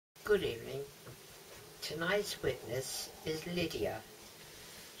Good evening. Tonight's witness is Lydia.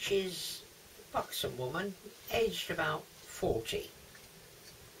 She's a buxom woman, aged about 40.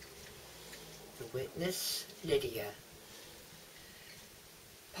 The witness, Lydia.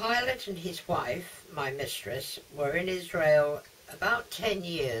 Pilate and his wife, my mistress, were in Israel about 10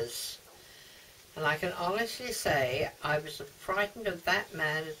 years, and I can honestly say I was as frightened of that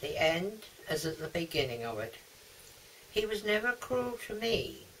man at the end as at the beginning of it. He was never cruel to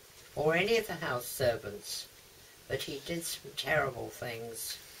me or any of the house servants, but he did some terrible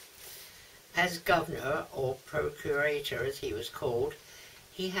things. As governor, or procurator as he was called,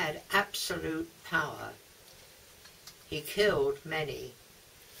 he had absolute power. He killed many.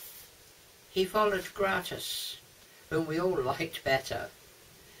 He followed Gratus, whom we all liked better.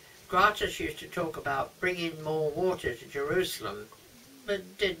 Gratus used to talk about bringing more water to Jerusalem,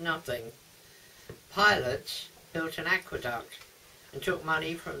 but did nothing. Pilate built an aqueduct and took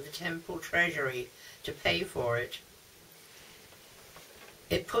money from the temple treasury to pay for it.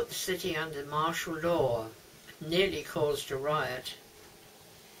 It put the city under martial law, nearly caused a riot.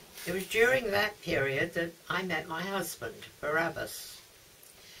 It was during that period that I met my husband, Barabbas.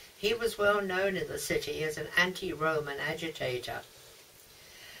 He was well known in the city as an anti-Roman agitator.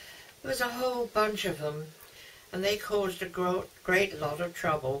 There was a whole bunch of them, and they caused a great lot of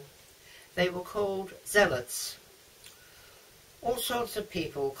trouble. They were called zealots. All sorts of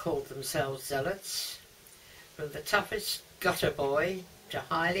people called themselves zealots, from the toughest gutter boy to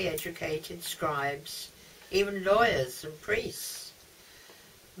highly educated scribes, even lawyers and priests.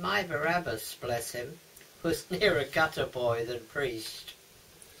 My Barabbas, bless him, was nearer a gutter boy than priest.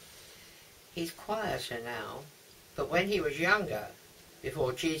 He's quieter now, but when he was younger,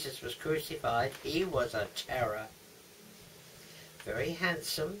 before Jesus was crucified, he was a terror. Very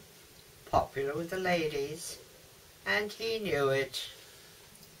handsome, popular with the ladies, and he knew it.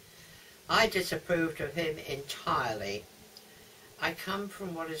 I disapproved of him entirely. I come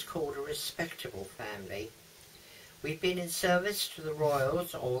from what is called a respectable family. We've been in service to the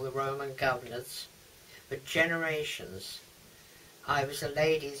royals or the Roman governors for generations. I was a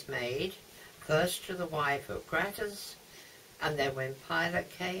lady's maid, first to the wife of Gratus, and then when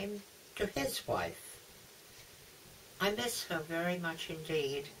Pilate came, to his wife. I miss her very much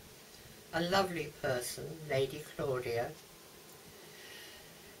indeed. A lovely person, Lady Claudia.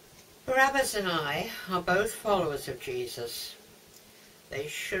 Barabbas and I are both followers of Jesus. They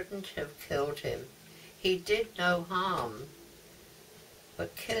shouldn't have killed him. He did no harm,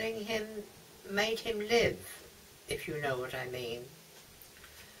 but killing him made him live, if you know what I mean.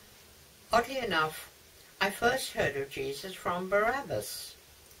 Oddly enough, I first heard of Jesus from Barabbas.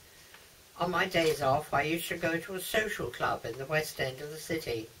 On my days off, I used to go to a social club in the west end of the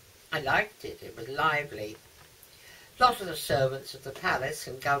city. I liked it. It was lively. Lots of the servants of the palace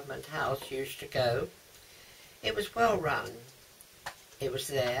and government house used to go. It was well run. It was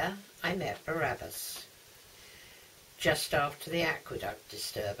there I met Barabbas, just after the aqueduct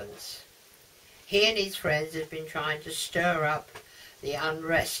disturbance. He and his friends had been trying to stir up the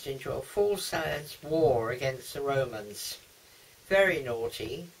unrest into a full-size war against the Romans. Very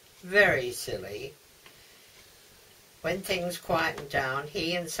naughty, very silly. When things quietened down,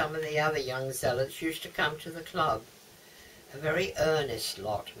 he and some of the other young zealots used to come to the club. A very earnest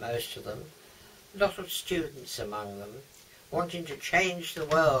lot, most of them. A lot of students among them, wanting to change the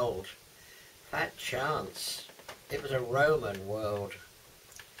world. Fat chance. It was a Roman world.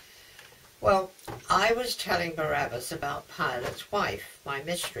 Well, I was telling Barabbas about Pilate's wife, my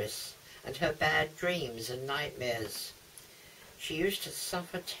mistress, and her bad dreams and nightmares. She used to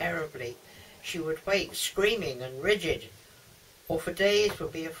suffer terribly. She would wake screaming and rigid, or for days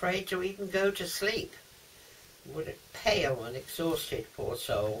would be afraid to even go to sleep. Would pale and exhausted, poor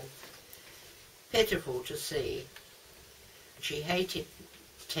soul. Pitiful to see. She hated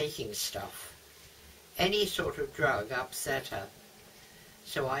taking stuff. Any sort of drug upset her.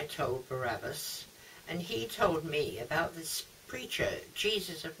 So I told Barabbas, and he told me about this preacher,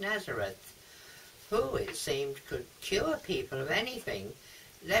 Jesus of Nazareth, who, it seemed, could cure people of anything,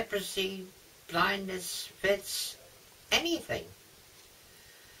 leprosy, blindness, fits, anything.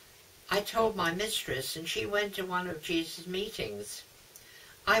 I told my mistress, and she went to one of Jesus' meetings.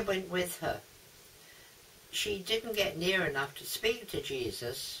 I went with her. She didn't get near enough to speak to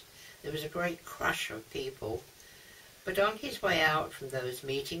Jesus. There was a great crush of people. But on his way out from those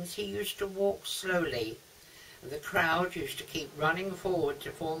meetings, he used to walk slowly, and the crowd used to keep running forward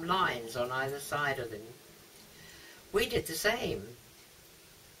to form lines on either side of him. We did the same,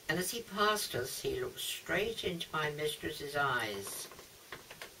 and as he passed us, he looked straight into my mistress's eyes.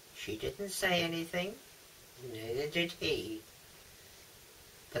 She didn't say anything, neither did he.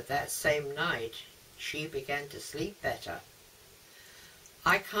 But that same night, she began to sleep better.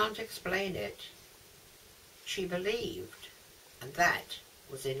 I can't explain it. She believed, and that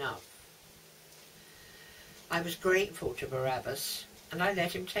was enough. I was grateful to Barabbas, and I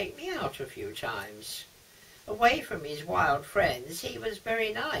let him take me out a few times. Away from his wild friends, he was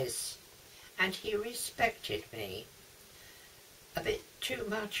very nice, and he respected me. A bit too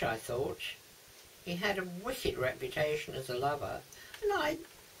much, I thought. He had a wicked reputation as a lover, and I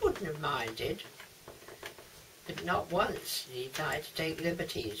wouldn't have minded. But not once did he try to take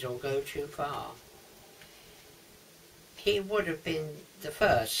liberties or go too far. He would have been the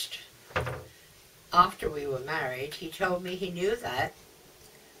first. After we were married, he told me he knew that,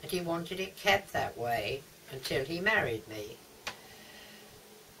 and he wanted it kept that way until he married me.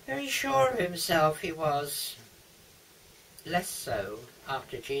 Very sure of himself he was. Less so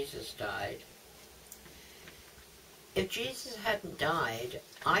after Jesus died. If Jesus hadn't died,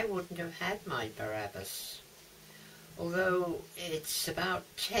 I wouldn't have had my Barabbas. Although it's about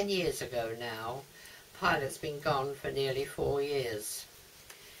 10 years ago now, Pilate's been gone for nearly 4 years.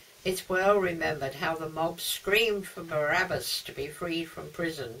 It's well remembered how the mob screamed for Barabbas to be freed from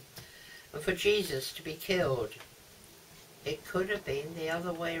prison and for Jesus to be killed. It could have been the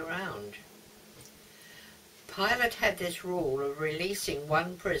other way round. Pilate had this rule of releasing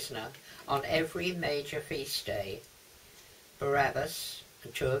one prisoner on every major feast day. Barabbas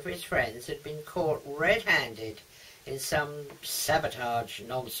and 2 of his friends had been caught red-handed in some sabotage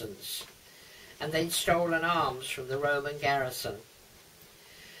nonsense, and they'd stolen arms from the Roman garrison.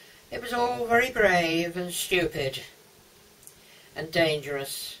 It was all very brave and stupid and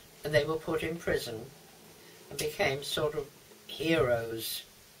dangerous, and they were put in prison and became sort of heroes.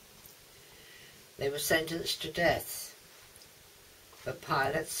 They were sentenced to death, but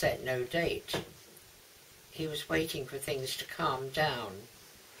Pilate set no date. He was waiting for things to calm down.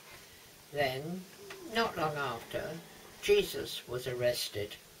 Then, not long after, Jesus was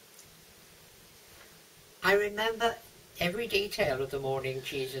arrested. I remember every detail of the morning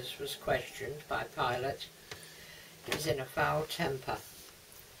Jesus was questioned by Pilate. He was in a foul temper.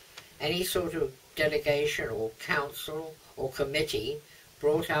 Any sort of delegation or council or committee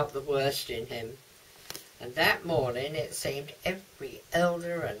brought out the worst in him. And that morning it seemed every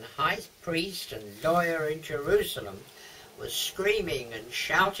elder and high priest and lawyer in Jerusalem was screaming and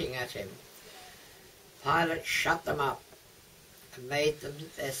shouting at him. Pilate shut them up and made them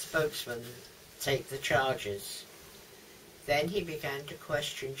their spokesman take the charges. Then he began to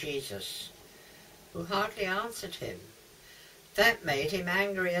question Jesus, who hardly answered him. That made him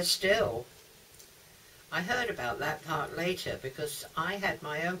angrier still. I heard about that part later because I had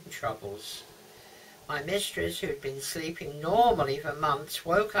my own troubles. My mistress, who'd been sleeping normally for months,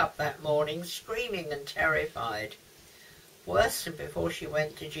 woke up that morning screaming and terrified. Worse than before she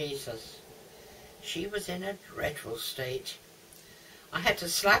went to Jesus. She was in a dreadful state. I had to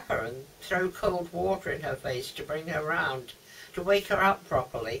slap her and throw cold water in her face to bring her round, to wake her up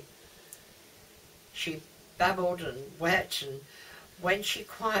properly. She babbled and wept, and when she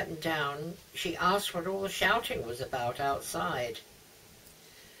quietened down, she asked what all the shouting was about outside.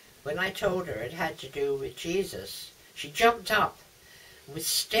 When I told her it had to do with Jesus, she jumped up, and with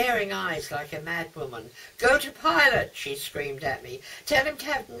staring eyes like a madwoman. "Go to Pilate," she screamed at me. "Tell him to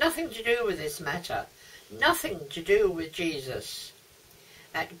have nothing to do with this matter. Nothing to do with Jesus.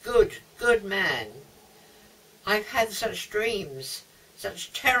 That good man. I've had such dreams,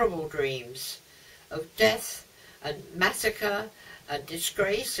 such terrible dreams, of death and massacre and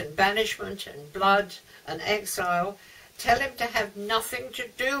disgrace and banishment and blood and exile. Tell him to have nothing to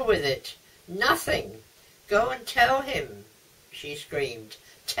do with it. Nothing. Go and tell him," she screamed.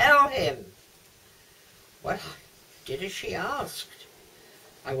 "Tell him." Well, I did as she asked.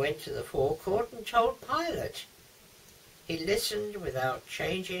 I went to the forecourt and told Pilate. He listened without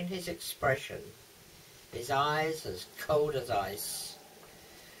changing his expression, his eyes as cold as ice.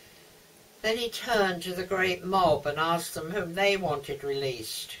 Then he turned to the great mob and asked them whom they wanted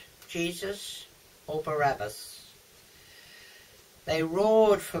released, Jesus or Barabbas. They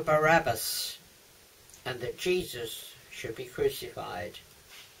roared for Barabbas and that Jesus should be crucified,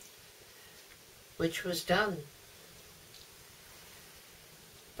 which was done.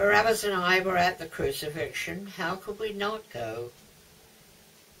 Barabbas and I were at the crucifixion. How could we not go?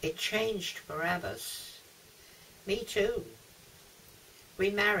 It changed Barabbas. Me too. We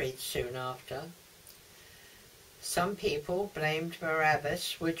married soon after. Some people blamed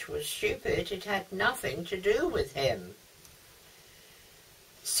Barabbas, which was stupid. It had nothing to do with him.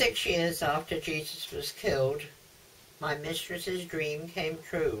 6 years after Jesus was killed, my mistress's dream came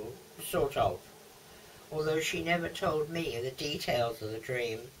true, sort of. although she never told me the details of the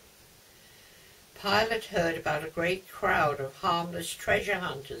dream. Pilate heard about a great crowd of harmless treasure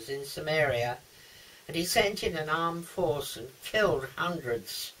hunters in Samaria, and he sent in an armed force and killed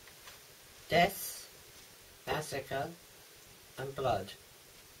hundreds. Death, massacre, and blood.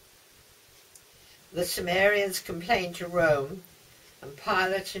 The Samaritans complained to Rome, and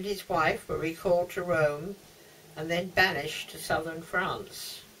Pilate and his wife were recalled to Rome and then banished to southern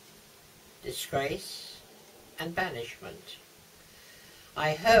France. Disgrace and banishment.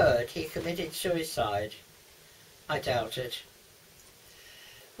 I heard he committed suicide. I doubt it.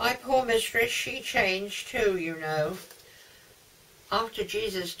 My poor mistress, she changed too, you know. After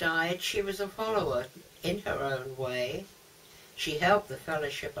Jesus died, she was a follower in her own way. She helped the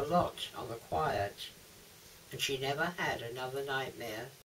fellowship a lot on the quiet, and she never had another nightmare.